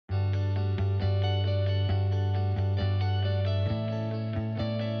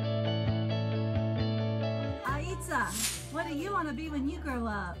Alexa, what do you want to be when you grow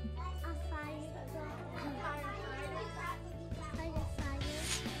up?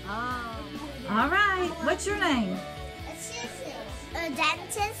 Oh. All right. What's your name? A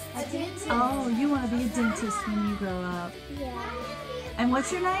dentist. A dentist. Oh, you want to be a dentist when you grow up. Yeah. And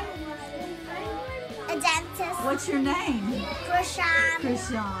what's your name? A dentist. What's your name? Krishan.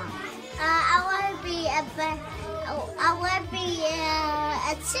 Krishan. I want to be a dentist.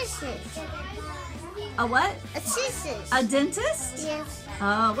 A what? A dentist. A dentist? Yes.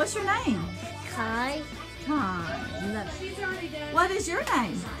 What's your name? Kai. Kai. What is your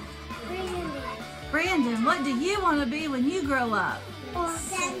name? Brandon, what do you want to be when you grow up?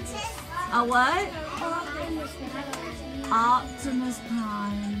 Dentist. A what? Optimus. Optimus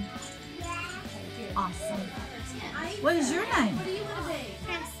Prime. Awesome. What is your name?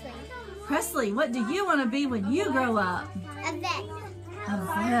 Presley. Presley, what do you want to be when you grow up? A vet. A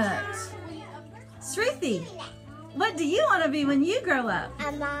vet. Shruti, what do you want to be when you grow up?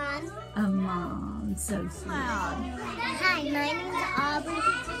 A mom. A mom. So sweet. Hi, my name is Aubrey,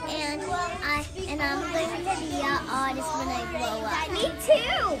 and I'm going to be an artist when I grow up. Me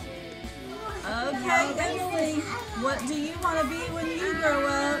too. Okay, Emily, what do you want to be when you grow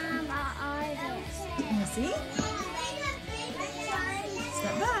up? I'm an artist. Can you see?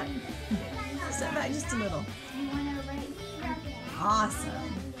 Step back. Step back just a little.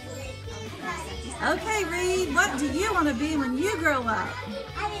 Awesome. Okay, Reed, what do you want to be when you grow up?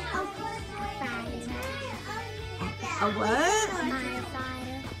 A what?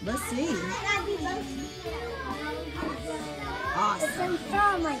 Let's see. Awesome.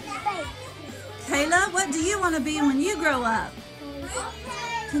 Kayla, what do you want to be when you grow up?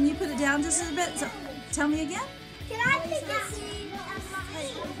 Can you put it down just a bit? So, tell me again. Can I pick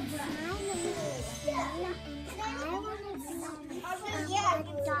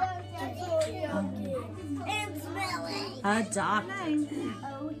a dog name.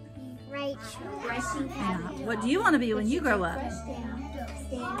 Rachel. What do you want to be when you grow up? A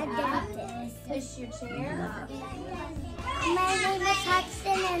dentist. Push your chair up. My name is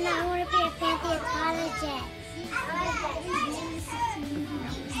Hudson, and I want to be a paleontologist.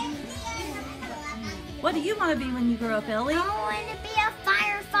 What do you want to be when you grow up, Ellie? I want to be a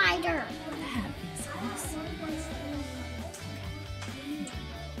firefighter. That is awesome.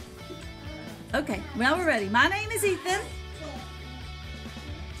 Okay, now we're ready. My name is Ethan.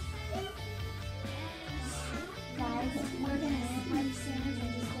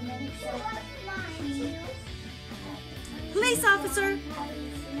 Police officer.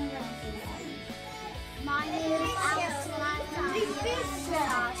 My name is Alex.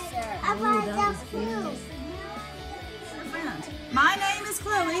 My name is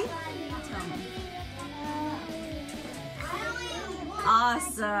Chloe. Tell me.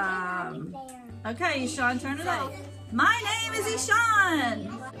 Awesome. Okay, Ishan, turn it off. My name is Ishan.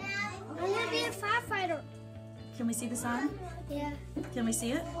 I'm going to be a firefighter. Can we see the sign? Yeah. Can we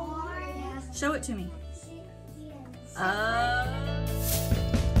see it? Show it to me.